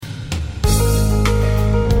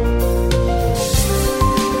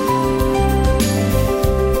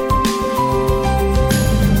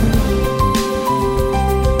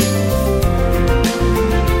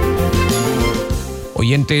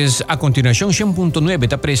oyentes, a continuación 100.9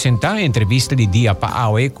 te presenta entrevista de día para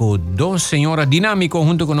AWE con dos señoras dinámicos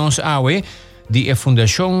junto con nos AWE de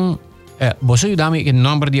Fundación vos ayudame el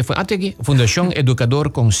nombre de Fundación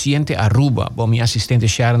Educador Consciente Aruba. Bo mi asistente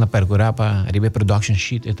Sharon percorrer para arriba production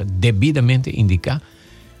sheet está debidamente indica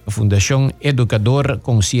Fundación Educador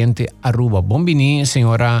Consciente Aruba. Bombini,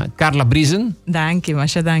 señora Carla Brisen. Danke,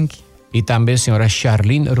 Masha, danke. Y también señora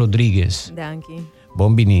Charlene Rodríguez. Danke.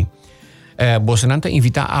 Bombini. Vos nanta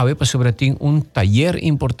invita a para sobre un taller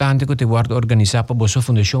importante que te guarda organizar para vos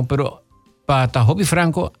fundación, pero para ta hobby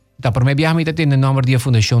franco, ta por me viaje te tiene el nombre de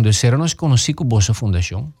fundación de ser nos conocí con vos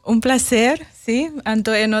fundación. Un placer, sí.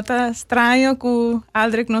 Anto nota extraño que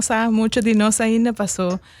Aldrich no sabe mucho de nos ainda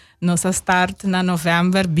pasó. Nos start na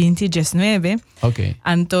novembro 2019. Okay.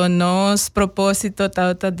 Anto nos propósito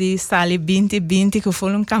tauta de sali 2020 que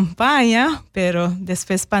foi uma campanha, pero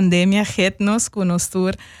después pandemia het nos com nos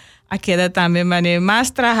tour a queda também mane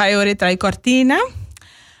mais trabalhador e trai cortina.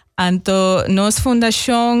 Anto nos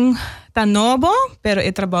fundação tá novo, pero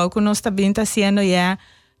o trabalho que nós também tá sendo já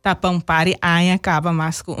tá para pari ano acaba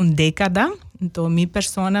mais com década. Então minha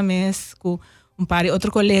persona mes com pari outro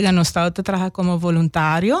colega nos está trabalhando como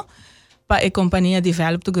voluntário para a companhia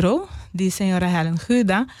Develop to Grow, de senhora Helen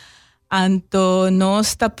Guda. Então, nós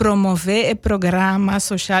está promover o programa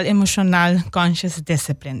social emocional Conscious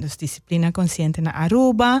Discipline, disciplina consciente na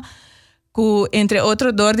Aruba, que entre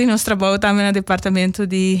outros dores nós trabalhamos também no departamento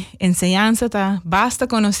de ensinança, tá basta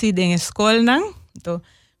conhecido em escola. Então,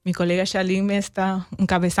 minha colega Charlene está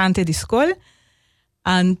cabeçante de escola.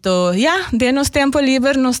 Então, de nosso tempo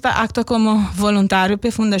livre, nós está actuando como voluntário para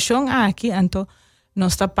a fundação aqui. Então,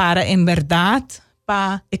 nós está para, em verdade,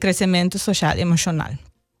 para o crescimento social e emocional.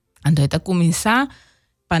 Então, está começar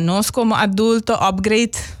para nós como adultos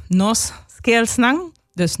upgrade nos skills,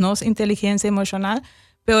 dus nos inteligência emocional,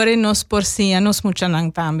 pero nós por si, nós muito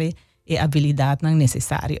também e habilidade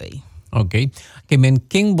necessária aí. Ok. Que men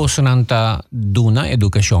quem você nanta duna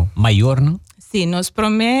educação maior, não? Sim, nosso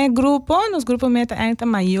grupo meta ainda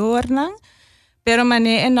maior, não? Pero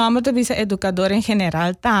mané en nome de visa educador em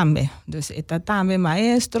geral também. Dus eta também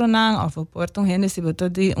maestro, não? Of porta gente se botou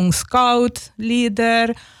de scout,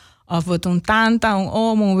 líder, of tanta,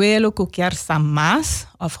 homem, velo que quer saber mais,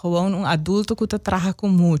 of gewoon adulto que trabalha com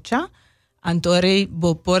muita. Antore,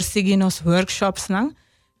 bo por seguir nos workshops, não?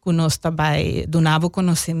 Que nós também donava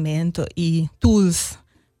conhecimento e tools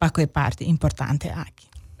para que parte importante aqui.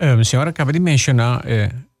 Senhora acaba de mencionar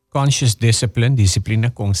conscious discipline, disciplina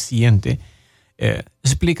consciente.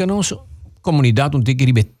 Explica-nos, comunidade, onde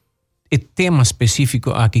que é tema específico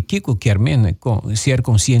aqui que quer ser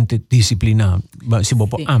consciente, disciplinado, se vou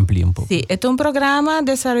ampliar um pouco. Sim, é programa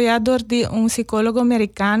desenvolvido de psicólogo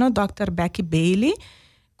americano, Dr. Becky Bailey,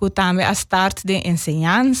 que também a start de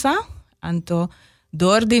ensinança. Então,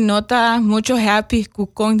 door die nota muito happy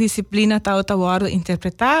com disciplina tauta word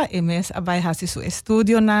interpretar e mes abai hasi su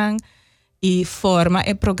estudio nang e forma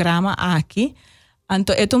e programa aqui.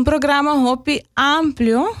 Então é programa hopi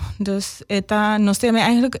amplio, dus eta nós temos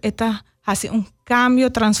eigenlijk eta hasi cambio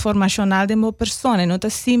transformacional de uma pessoa, não tá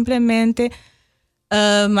simplesmente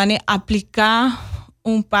mane aplicar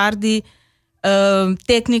par de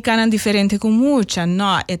técnica diferente com muita,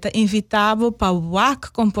 não, é invitado para o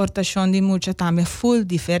comportação de muita também full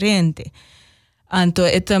diferente. Então,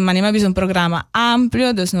 é maneira de programa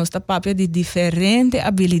amplo, dus nós papel de diferente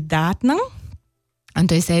habilidade, não?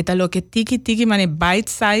 Então, isso é o que tiki mane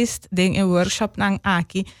bite-sized em workshop nang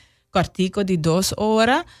aqui, cortico de 2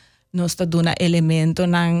 horas, nós tá dando elemento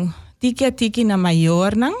nang tiki na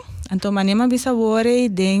maior nang. Então, maneira de saber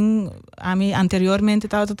anteriormente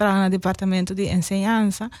estava trabalhando no departamento de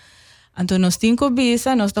ensinança. Então, nós temos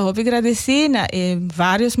visa, nós estamos agradecidos a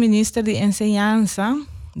vários ministros de ensinança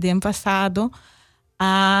do ano passado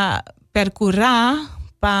a percorrer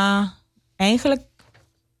para eigenlijk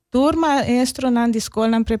turma maestro na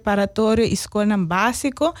escola preparatória e escola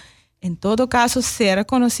básico. Em todo caso, será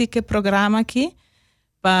conhecido que programa aqui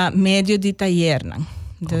para meio de taller.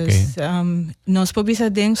 Dus nós podemos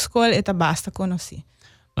ir à escola e basta conhecer.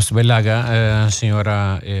 Nós belaga,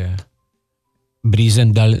 senhora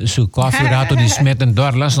Brisen dal su coffee rato di Smeten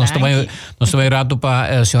Dorlas. Nós também rato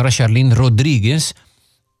para a senhora Charlene Rodrigues.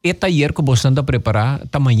 E taller que você está preparar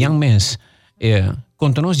tamanho mês.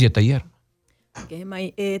 Conta-nos de taller. Okay,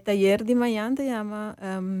 taller de manhã se chama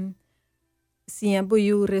Siempre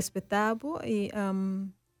eu respetável e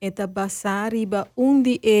está basado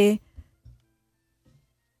onde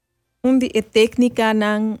é técnica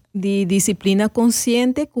de disciplina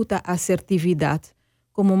consciente com a assertividade.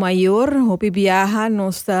 Como maior, hopi viaja,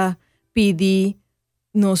 nos pedi,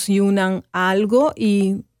 nos unan algo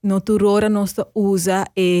e no turora nos usa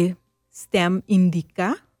e stem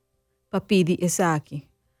indica para pedir essa aqui.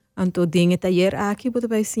 Então, tem taller aqui, você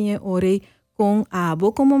vai sim ore com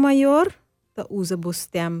abo como maior, tá usa o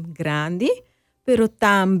stem grande, pero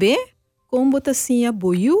também com botacinha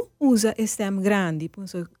boiu usa stem grande.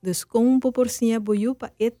 Então, com proporcinha boiu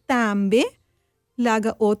para e também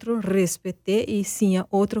laga outro respete e sim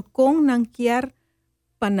outro com não quer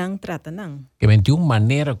para não tratar não. Que 21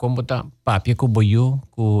 maneira como tá papia que boiu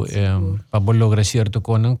para lograr certo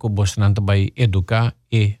conan que você não vai educar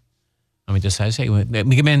e a mim sai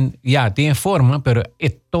tem forma, pero o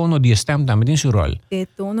tono de stem também tem seu rol. O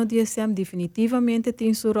tono de stem definitivamente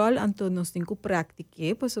tem seu rol, então nós temos que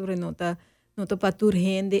praticar, por sobre nota para tur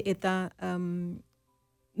gente eta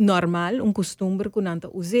normal, costume que não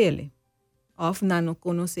usa ele. Of não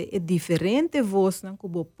conhece é diferente voz não que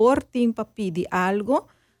bo por tim para pedir algo,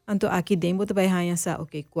 então aqui dentro você vai hanhar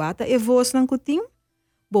ok, quata é voz não que tim,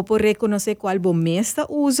 bo por reconhecer qual bo mesta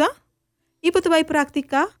usa e você vai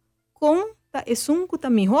praticar com tá esum que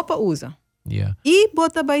também roupa usa. Yeah. E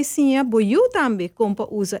bota vai sim boiu também com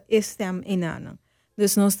para usa stem enana.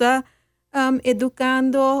 Então nós está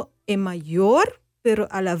educando é maior, pero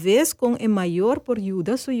a la vez com é maior por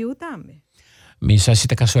ajuda suyo também. Misa se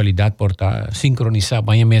casualidade por sincronizar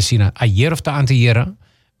banha medicina ayer of anteayer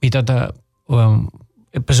mitata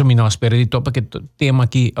peso minos pero di topa que tema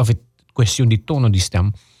aqui of questão de tono de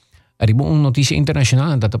stem. Arriba notícia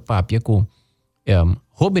internacional data papia com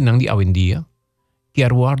joven nang di hoy día que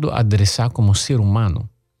guardo adresar como ser humano,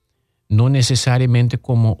 no necesariamente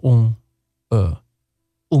como un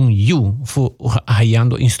you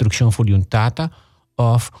hallando instrucción por un tata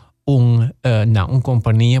of un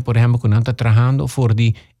compañía, por ejemplo, que no está trabajando por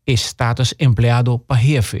di status empleado para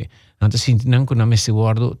jefe. Antes sintinan que no me se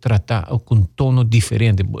guardo tratar con tono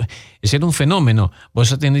diferente. Ese es un fenómeno.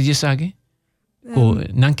 ¿Vos tenés que saber?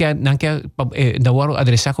 No que guardo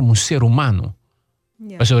adresar como un ser humano.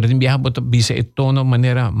 Yeah. Sobre el viaje bisa el tono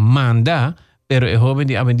manera manda, pero el joven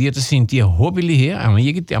de avenida se sentía joven a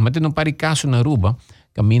mí no para caso na Aruba,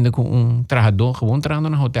 camina con un trabajador, gewoon trabajando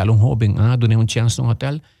en un hotel, un joven, doné un chance en un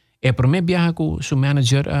hotel, el primer viaje con su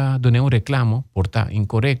manager, doné un reclamo, por estar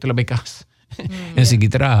incorrecto la becas. En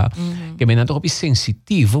seguida, que me nato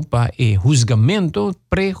sensitivo para el juzgamento,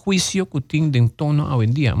 prejuicio que tiene de tono hoy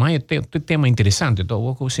en día. Mas es un tema interesante, todo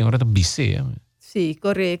lo que señora dice. Sí,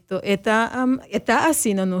 correcto. Está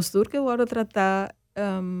así, no nos que vamos a tratar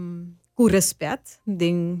con respeto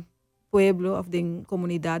del pueblo o de la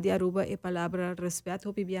comunidad de Aruba. La palabra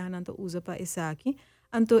respeto que viajando usa para eso aquí.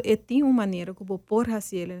 Entonces, tiene una manera que por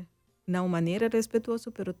hacerlo, no una manera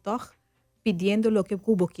respetuosa, pero todo pidiendo lo que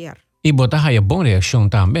Cuba quiere. Y botar una buena reacción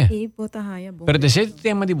también. Y botar una buena. Pero ese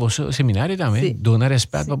tema de vuestro seminario también, sí. Donar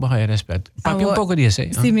respeto, bajar respeto. Papi, un poco de eso.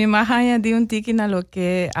 Sí, mi maja de un tiki na lo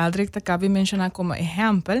que Aldrich acaba de mencionar como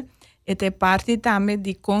ejemplo, es parte también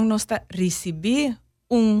de cómo nos recibir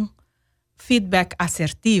un feedback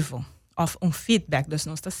asertivo, o un feedback. Entonces,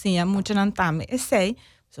 nos está mucho también. Ese,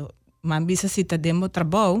 man bisa cita demo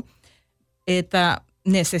trabalho, es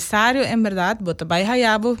necesario en verdad, botar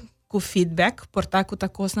bayhayabo com feedback, portar que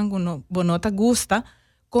coisa que não te gusta,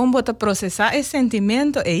 como você processar esse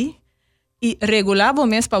sentimento aí e regular o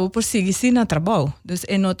mês para prosseguir sim no trabalho. Então,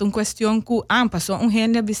 é não uma questão que passou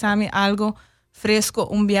gente avisar-me algo fresco,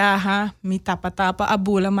 viaje, me tapa a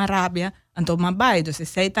bula, uma rábia, então me vai. Então,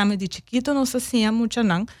 sei também de chiquito nós assim muito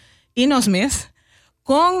não e nós mesmos,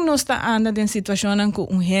 quando nós está andando em situação em que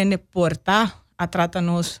gente porta a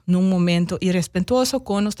trata-nos num momento irrespetuoso,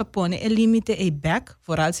 quando nós põe o limite e back,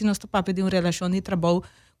 vooral se nós está de uma relação de trabalho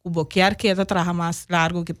que qualquer que trabalha mais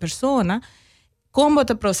largo que pessoa, como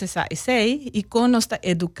você processar isso e como nós está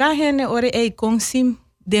educar gente, ora e com sim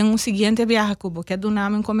de um seguinte viagem que você dá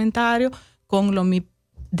um comentário, com lo me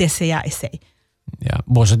deseja isso. Ja,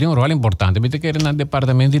 você tem rol importante. Weet que no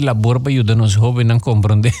departamento de labor para ajudar os jovens a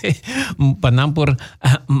compreender, para por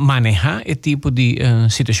manejar esse tipo de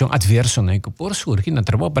situação adversa, né? Que por surgir no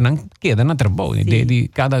trabalho, para não quedar no trabalho. De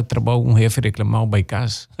cada trabalho jefe reclamar by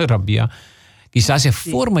casa, rabia. Quizás a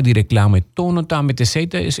forma de reclamo, o tono também,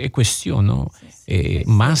 é questão, não?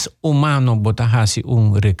 Mais humano botar assim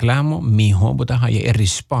reclamo, melhor botar aí a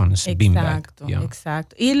resposta. Exacto,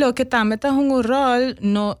 exacto. E o que também tem rol,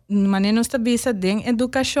 no maneira nos tabisa de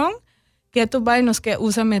educação, que tu vai nos que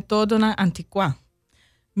usa método na antiqua.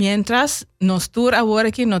 Mientras nos tur agora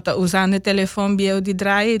aqui não está usando telefone bio de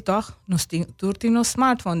draai, toch? Nos tur no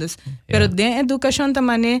smartphones. Pero de educação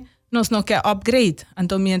também nós não quer upgrade.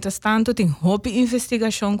 Então, mientras tanto, tem roupa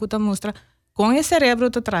investigação que mostra com o cérebro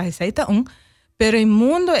te traz. Aí tá pero o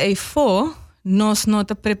mundo é for, nós não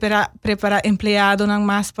te prepara empleado nang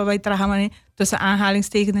mas para vai trabalhar tussen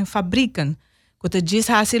aanhalingstekens fabrieken. Kuta diz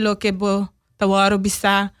hasi lo que bo tawaro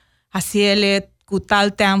bisa hasiele com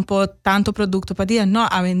tal tempo tanto produto para dia. No,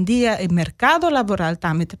 hoje em dia o mercado laboral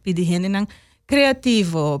também te pede gente nang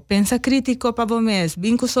criativo, pensa crítico para o mês,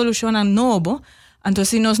 vinco solução novo. Então,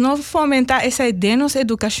 se nós não fomentar essa ideia de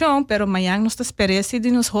educação, pero amanhã nós esperamos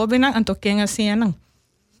de nos jovens, então quem assim não.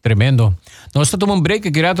 Tremendo. Nós estamos um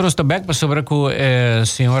break, que nós estamos back para sobre com a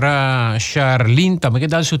senhora Charlene, também que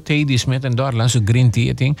dá seu tea de smet en door, lá seu green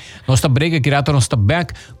tea, ting. Nós estamos break, que nós estamos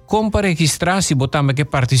back, como para registrar se botamos que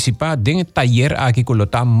participar de taller aqui com o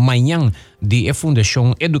amanhã de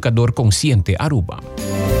Fundação Educador Consciente Aruba.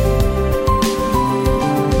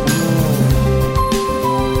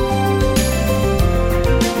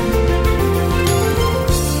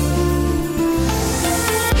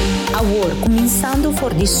 Agora, começando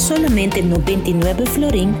por de solamente 99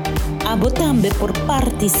 florin, abo também por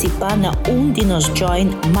participar na de nos join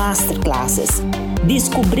masterclasses.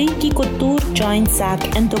 Descobrir que cultura join sac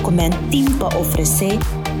e documento tem para oferecer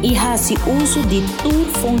e fazer uso de toda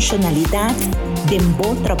funcionalidade de um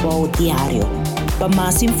bom trabalho diário. Para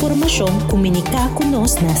mais informação, comunicar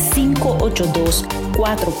conosco na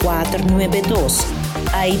 582-4492.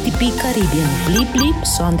 ITP Caribbean, blip blip,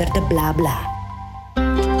 zonder de blá blá.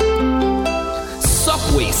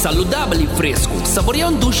 Subway, saudável e fresco. Saboreia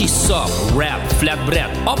um duche soft, wrap,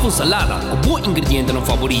 flatbread ou salada com bom ingrediente no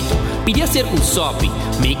favorito. Pide a ser um sope.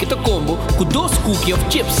 Make it a combo com 2 cookies of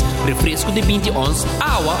chips, refresco de 20 ons,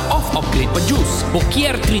 água ou upgrade para juice.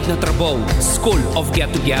 Qualquer treat na trabalho, school ou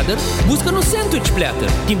get together, busca no sandwich platter.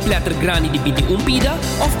 Tem platter grande de 21 pida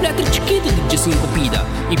ou platter chiquito de 15 pida.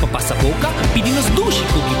 E para passar a boca, pide nos duche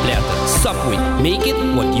cookie platter. Subway, make it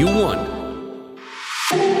what you want.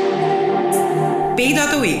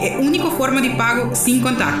 Pay.away é a única forma de pago sem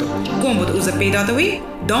contato. Como você usa Pay.away,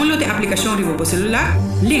 download a aplicação para o celular,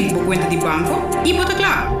 link para a conta de banco e bota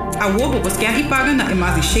claro. A Wobo você quer que pague na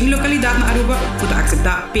mais de 100 localidades na Aruba para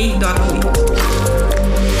aceitar Pay.away.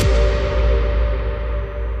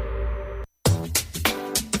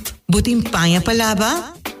 Butim panha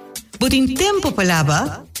palaba? Butim tempo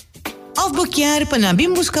palaba? Of bukyar pa na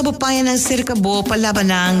busca panha ng cerca bo palaba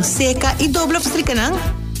ng seca e doble of strika ng?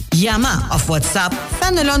 Llama of WhatsApp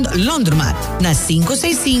Fenelon Laundromat na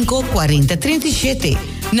 565-4037.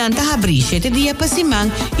 Nanta abrir 7 dias para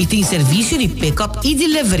simang e tem serviço de pick-up e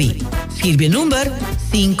delivery. Escreve o número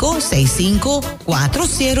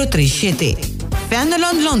 565-4037.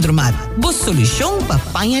 Fenelon Laundromat, boa solução para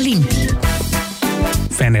panha limpa.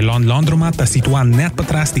 Fenelon Laundromat está situado net para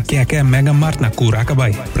trás de Keke Mega Mart na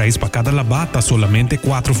Curacabai. Preço para cada lavata solamente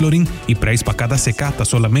 4 florin e preço para cada secata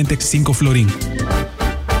solamente 5 florin.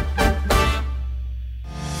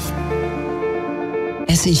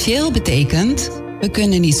 Essentieel betekent, we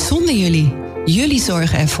kunnen niet zonder jullie. Jullie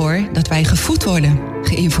zorgen ervoor dat wij gevoed worden,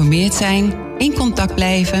 geïnformeerd zijn, in contact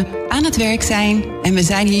blijven, aan het werk zijn en we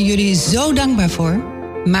zijn hier jullie zo dankbaar voor.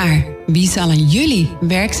 Maar wie zal jullie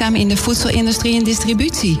werkzaam in de voedselindustrie en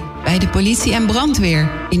distributie, bij de politie en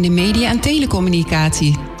brandweer, in de media en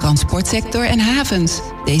telecommunicatie, transportsector en havens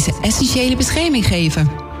deze essentiële bescherming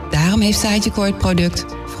geven? Daarom heeft Sagicor het product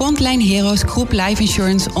Frontline Heroes Group Life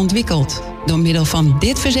Insurance ontwikkeld. Door middel van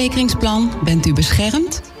dit verzekeringsplan bent u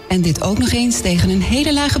beschermd en dit ook nog eens tegen een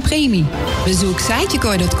hele lage premie. Bezoek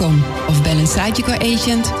Sagicor.com of bel een Sagicor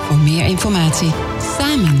agent voor meer informatie.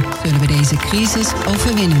 Samen zullen we deze crisis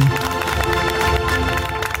overwinnen.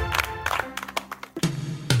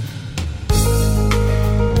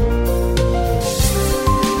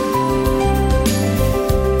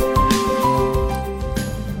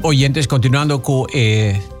 Oyentes, continuando con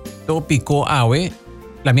el tópico AWE,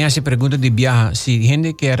 la mía se pregunta de viaje, si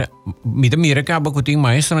gente quer, mira que acaba con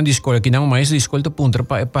maestro na escola, que não maestro de escola punta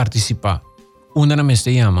para participar. Una na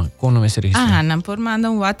se llama, como me se registra? Ajá, por manda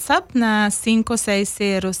un WhatsApp na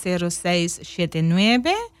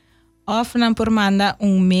 5600679 of na por manda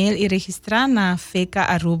un mail y registrar na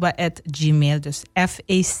feca@gmail, dus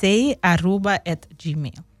FEC@gmail.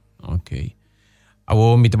 Ok.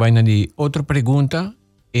 Agora me vai na de outra pergunta,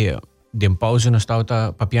 de pausa nós estamos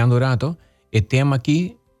papiando rato, o tema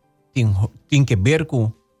aqui tem que ver com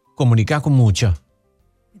comunicar com muita.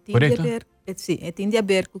 Correto? Sim, tem a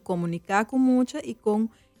ver com comunicar com muita e com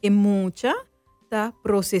muita tá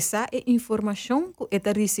processar a informação que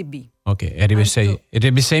está receber. Ok,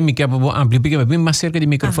 RBC me quer amplificar bem mais cerca do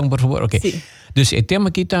microfone, por favor. Ok. Sim. Dus o tema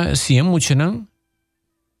aqui está sim muita não,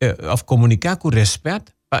 of comunicar com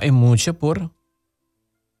respeito para muita por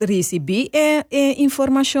receber a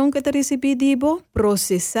informação que está recebido,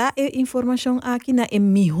 processar a informação aqui na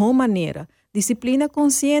melhor maneira. Disciplina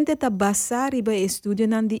consciente tá basar iba estudio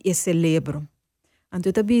nandi e celebro.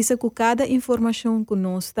 Então tá bisa que cada informação que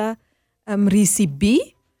nós tá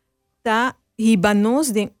recebi tá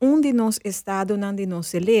riba-nos de de nos estado nandi nos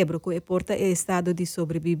celebro, que importa é estado de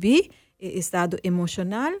sobreviver, é estado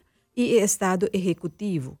emocional e é estado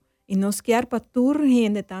executivo. E nós quer para toda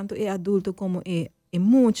gente, tanto é adulto como é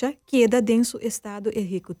mucha, queda dentro do estado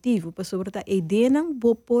executivo, para sobre a ideia não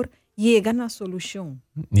vou por chegar na solução.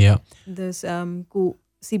 Yeah. Então,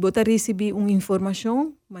 se você receber uma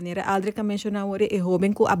informação, maneira Aldrich mencionou, é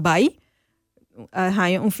jovem que abai,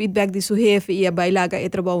 há feedback de seu chefe e abai laga e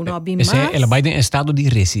trabalho não bem mais. Ela vai em estado de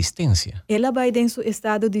resistência. Ela vai em seu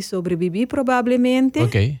estado de sobreviver, provavelmente.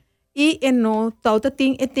 Ok. E não tauta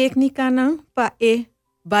tem a técnica não para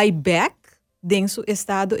vai back dentro do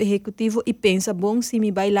estado executivo e pensa, bom, se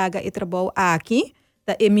me vai laga e trabalho aqui,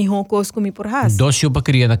 tá é melhor coisa que me por raça. Dois eu para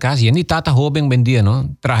criar na casa, e tata jovem bem dia, não?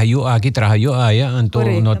 Trabalho aqui, trabalho aí,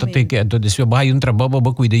 então não tá tem que, então se vai trabalho,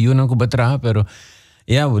 vou cuidar eu não que batrá, pero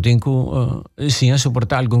eu tenho que sim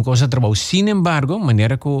suportar alguma coisa trabalho. Sin embargo,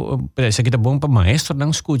 maneira que se que tá bom para maestro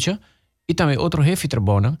não escuta e também outro chefe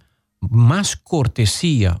trabalho, mais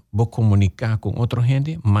cortesia vou comunicar com outra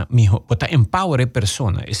gente, melhor, botar empower a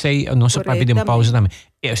persona. Esse aí é o nosso papel de pausa também.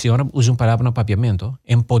 A senhora usa uma palavra no papiamento,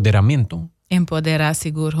 empoderamento. Empoderar,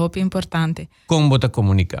 seguro, é importante. Como botar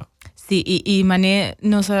comunicar? Sim, e mané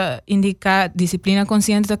nos indica disciplina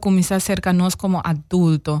consciente de começar a acercar-nos como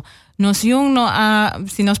adulto. Nós não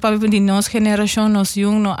se nós papel de nossa geração, nós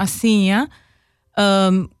não assim,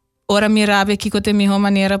 ora mirabe que eu tenho melhor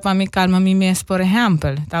maneira para me calmar me mesmo, por exemplo.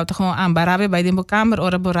 Então, barabe vai dentro da câmera,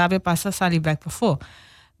 ora barabe passa a sair back para fora.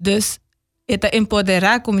 Dus, eta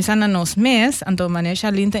empoderar, começar na nós mesmos, então, maneira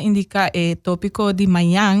linda indica o tópico de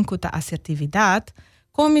manhã, que a assertividade,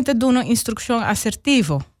 como me dá uma instrução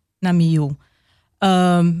assertiva na miú.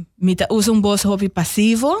 Me usa voz hobby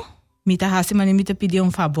passivo, me pedir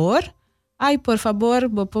favor. Ai, por favor,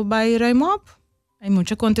 vou vai remop. Aí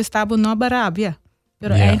muita contestava não barabe.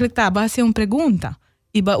 Pero eigenlijk estava a ser uma pergunta.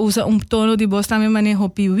 E usa tono de voz também maneira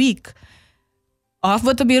hobby weak. Of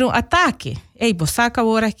você vir ataque. Ei, você saca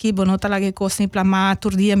agora aqui, você não está lá que coisa simples, mas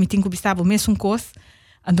todo dia me tenho que visitar o mesmo coisa.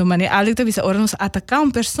 Então, maneira, algo que você ora nos atacar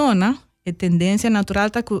uma pessoa, a tendência natural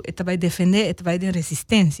é que vai defender, vai ter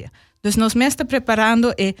resistência. Então, nós mesmos estamos preparando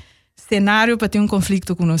o cenário para ter um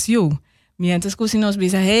conflito com nós. Mientras que se nós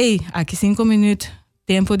dizemos, hey, aqui 5 minutos,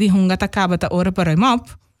 tempo de hunga acaba, tá hora para remop.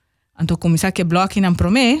 Então, começar que bloque não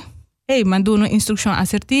promete. Hey, mandou uma instrução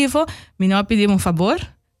assertiva, me não pedimos um favor,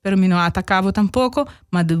 pero me não atacava tampouco,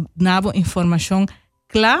 mas dava informação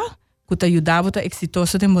clara que te ajudava a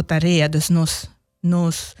exitoso de uma tarefa. Então,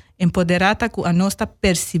 nos empoderata que a nós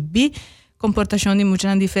perceber comportação de muito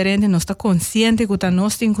diferente, nós está consciente que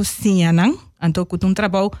nós temos que cozinhar, então que um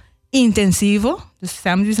trabalho intensivo,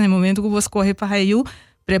 estamos no momento que você corre para aí,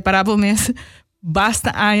 preparava mesmo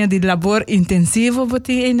basta anos de labor intensivo para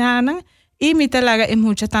ter e me talaga é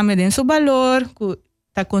muito também dentro do valor que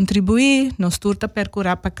está contribuir, nós turta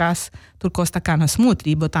percurar para casa, tu costa canas muito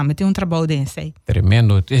e também tem trabalho dentro aí.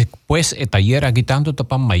 Tremendo. Pues o taller aqui tanto tá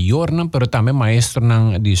para maior, não, pero também maestro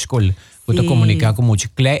não de escola, que comunicar com muito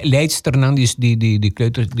leidster não de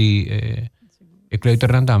kleuter de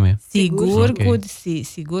kleuter não também. Seguro que sim,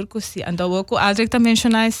 seguro que sim. Então o que Aldrich também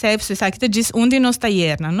mencionou sempre, se sabe que diz de nos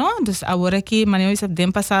taller, não? Então agora aqui, maneira isso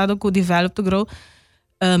bem passado que develop to grow.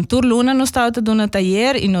 Tur luna nós está dando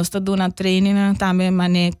taller e nós está dando training também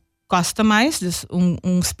maneira customized, dus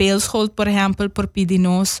speelschool, por exemplo, por pedir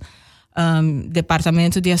nós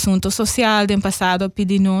departamento de assunto social, de passado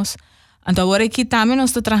pedir nós. Então agora aqui também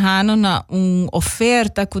nós estamos trabalhando na uma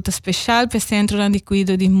oferta que é especial para o centro de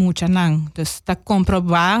cuidado de muita não. Então está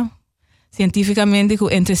comprovado cientificamente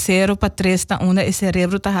que entre 0 para 3 está onde o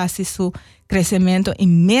cérebro está fazendo seu crescimento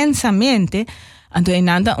imensamente. Então,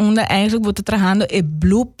 ainda eigenlijk wordt trabajando el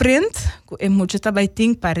blueprint que mucho também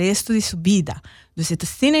tem para o resto de sua vida.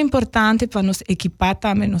 Então, é importante para nos equipar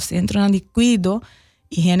também no centro de cuidado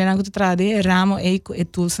e generar que trabalhe ramo e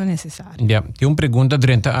tools necessários. Ja, tem uma pergunta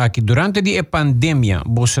aqui. Durante a pandemia,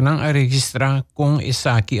 você não registrar com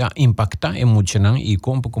essa aqui a impactar muito e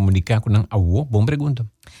como comunicar com a avó? Boa pergunta.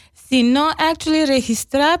 Sim, não actually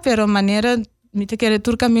registrar, pero maneira me te querer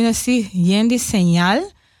tur caminho assim, de señal.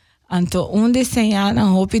 Então, desenhar na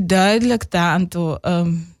roupa duidelijk tá. Então,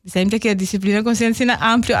 sempre que a disciplina consciente é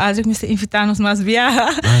amplo, acho que me invitar-nos mais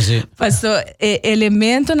viajar. Mas o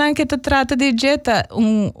elemento na que tu trata de dieta,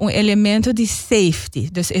 elemento de safety.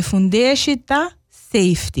 Então, é fundamento tá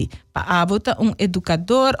safety. Para botar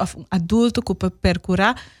educador ou adulto que pode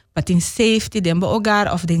percurar para ter safety dentro do hogar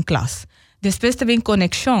ou dentro da classe. Depois também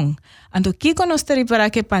conexão. Então, que nós temos para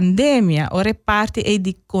que pandemia, ora parte é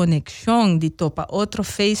de conexão, de topa outro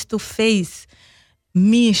face to face.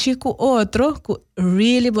 Mexer com outro, que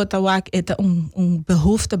really botawak é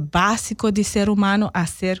behoefte básico de ser humano a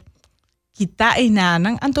ser que está em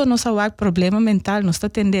nada. Então, nós temos problema mental, nós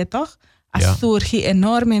tendemos toch a surgir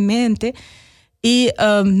enormemente. E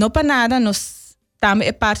não para nada, nós também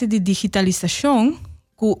é parte de digitalização,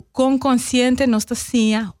 que com consciente nós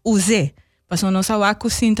estamos usando. Mas nós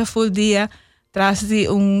temos sinta full dia atrás de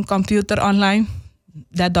computer online.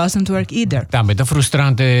 That doesn't work either. Também está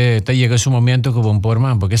frustrante, chega um momento que vão por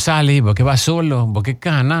man, porque sale, porque vai solo, porque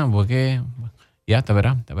cana, porque tá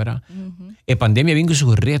verá. E pandemia vem com seu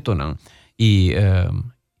reto, não? E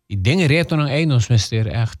den reto não é nós mestre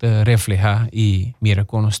echt reflejar e mira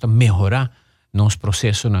como está melhorar nos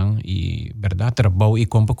processos não e verdade trabalho e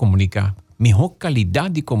como comunicar. Melhor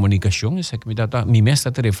qualidade de comunicação, isso é que me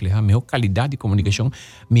mestre a reflejar, melhor qualidade de comunicação,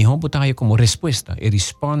 melhor botar aí como resposta, e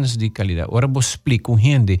response de qualidade. Ora, vou explicar com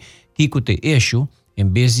gente que te eixo,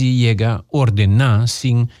 em vez de chegar ordenar,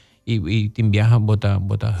 sim, e tem viaja, botar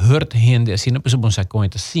hurt gente, assim, a pessoa não sabe como é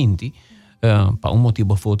sinti, para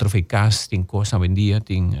motivo ou outro, foi caso, tem coisa vendia,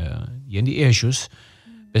 tem gente eixos,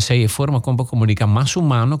 essa é a forma como comunicar mais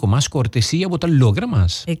humano, com mais cortesia, botar logra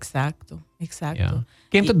mais. Exato. Yeah.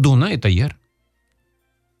 Quem te dona é taller?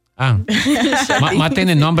 Mas tem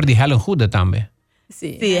o nome de Helen Huda também.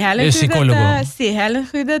 Sim, Helen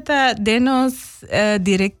Huda está dando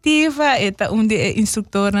diretiva, está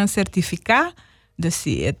instrutor certificado, então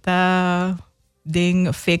está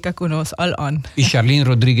den feca conosco all on. E Charlene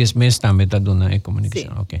Rodrigues Mes também está dando a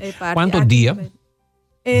comunicação. Sí, okay. Quanto dia?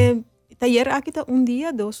 Taller aqui está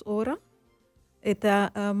dia, 2 horas.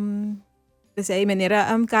 Está de maneira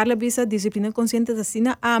Carla bisa disciplina consciente assim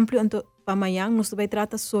amplo, então para amanhã nós vai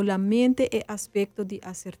tratar solamente o aspecto de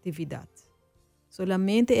assertividade.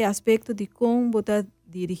 Solamente o aspecto de como botar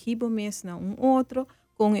dirigir mesmo na outro,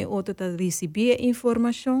 com o outro tá receber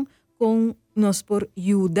informação, com nós por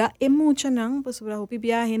ajuda e muito não, para sobre a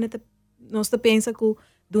viagem nós pensa que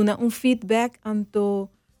dona feedback anto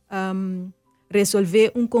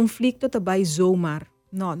resolver conflito também zoomar.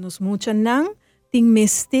 Não, nós muito não tem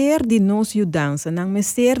mestre de nos ajudança, não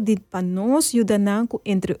mestre de para nos ajudar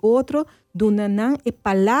entre outros, dona não e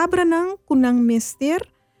palavra não com não mestre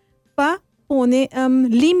para pone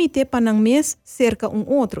limite para não mes cerca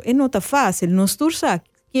outro. E não tá fácil, nós tursa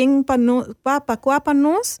quem para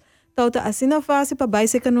nós tá assim na fácil para vai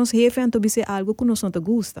ser que nos jefe anto bise algo que nós não te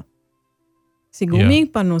gusta. Segundo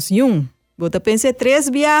para nós bota pense 3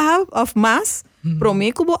 viajas of mais.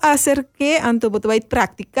 Promê que vou acerque, anto vou vai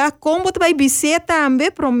praticar, como vou vai bise também,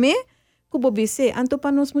 promê que vou bise, anto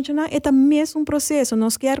para nós muito não, é mesmo processo,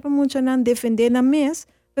 nós quer para muito não defender na mes,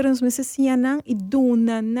 pero nós necessitamos não e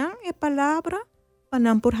dona não é palavra para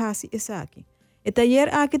não por hasi essa aqui. E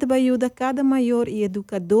taller aqui te vai ajudar cada maior e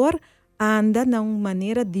educador anda de uma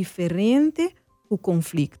maneira diferente o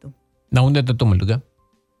conflito. Na onde está tomando lugar?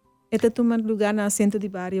 Está tomando lugar no centro de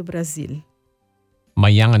Barrio Brasil.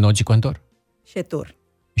 Amanhã à noite quanto?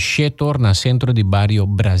 Chetor na centro de Barrio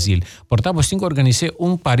Brasil. Portanto, você tem que organizar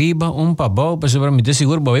pariba, pabau, para seguramente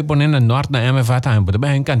seguro vai poner na norte na MFA também, porque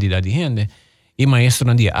tem quantidade de gente. E maestro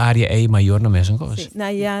na área é maior na mesma coisa. Sim,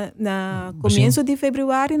 na começo de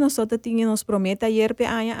fevereiro, nós nos promete ayer pe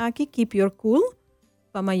aqui, keep your cool,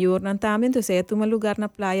 para maior na também, então é um lugar na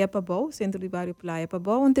praia Pabau, centro de Barrio Praia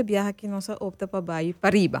Pabau, onde viaja aqui nós opta para bairro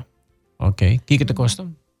Pariba. Ok. O que te custa?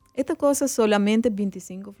 Esta coisa solamente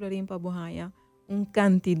 25 florins para borraia.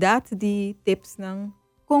 Quantidade de tips não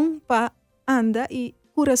com para anda e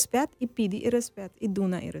com respeito e pedir respeito e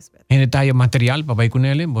dona respeito. E detalhe material para vai com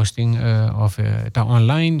ele, você está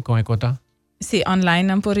online com a cota? Sim, online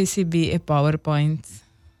não pode receber PowerPoint.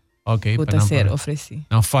 Ok, para ser oferecido.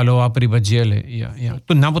 Não follow-up para ele.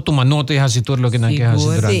 Tu não pode tomar nota e fazer tudo o que não quer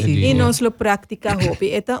fazer durante o dia. E nós lo pratica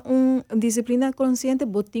hobby. Esta disciplina consciente,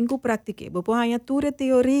 botinho que pratiquei. Bo hanya tura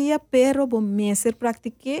teoria, pero bo meser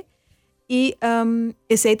pratiquei. E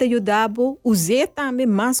esse te ajudava a usar também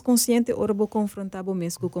mais consciente ora bo confrontar bo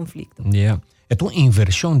mesmo com o conflito. É uma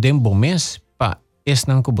inversão de bom mês para esse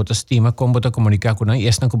não que bota estima, como bota comunicar com ele,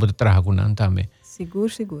 esse não que bota trabalhar com ele também.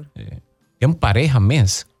 Seguro. É uma pareja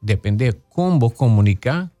mês, depende como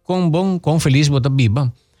comunicar, com feliz bota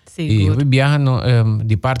viva. E eu viajo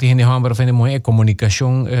de parte de Hambra, é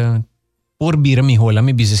comunicação por vir mi hola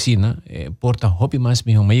mi bisesina porta hobby mas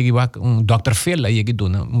mi homa yegi wak Dr. Phil yegi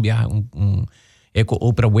dona viaja eco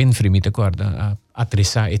Oprah Winfrey me te acorda a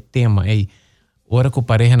trisa e tema ora ko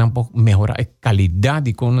pareja não pouco melhorar a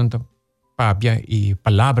qualidade com nanta papia e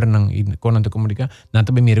palavra não e com nanta comunicar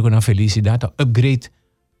nanta be mire com a felicidade upgrade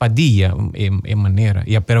Padilla en manera.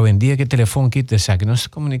 Ya, pero en día que teléfono quita, que no se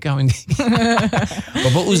comunica en día.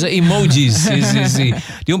 Vamos usa emojis. Sí.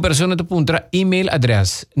 De una persona te punta email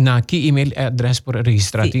address. Na que email address por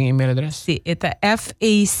registrar? Sí. Tem email address? Sí, это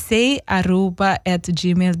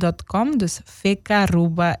fac@gmail.com, dus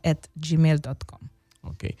fac@gmail.com.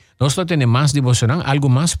 Ok. Nosotros tenemos más devocional, algo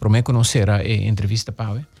más para me conocer a entrevista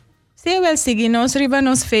para Sí, well, seguimos arriba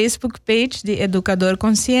nos Facebook page de Educador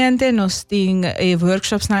Consciente, nos tem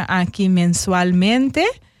workshops aqui mensualmente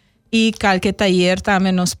e qualquer taller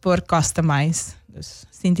também nos por customize. Dus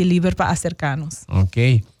sinta livre para acercarnos.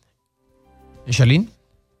 Ok. Charlene?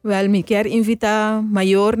 Well, me quer invitar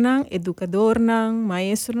maior nang, educador nang,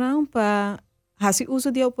 maestro nang para fazer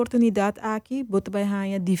uso de oportunidade aqui, botar by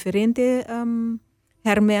diferente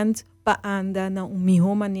herramientas para andar na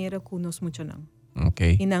melhor maneira que nós muito nang.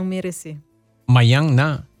 Ok. E não merece. Mayang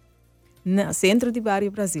na. Na centro de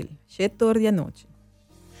Barrio Brasil, 7h da noite.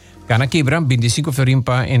 Cana quebra 25 florin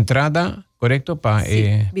para entrada, correcto? Para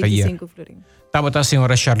Sí, taller. 25 florin. Estava a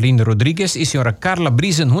senhora Charlene Rodrigues e senhora Carla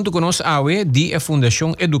Brisen junto conosco de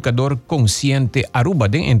Fundação Educador Consciente Aruba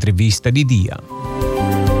de entrevista de dia.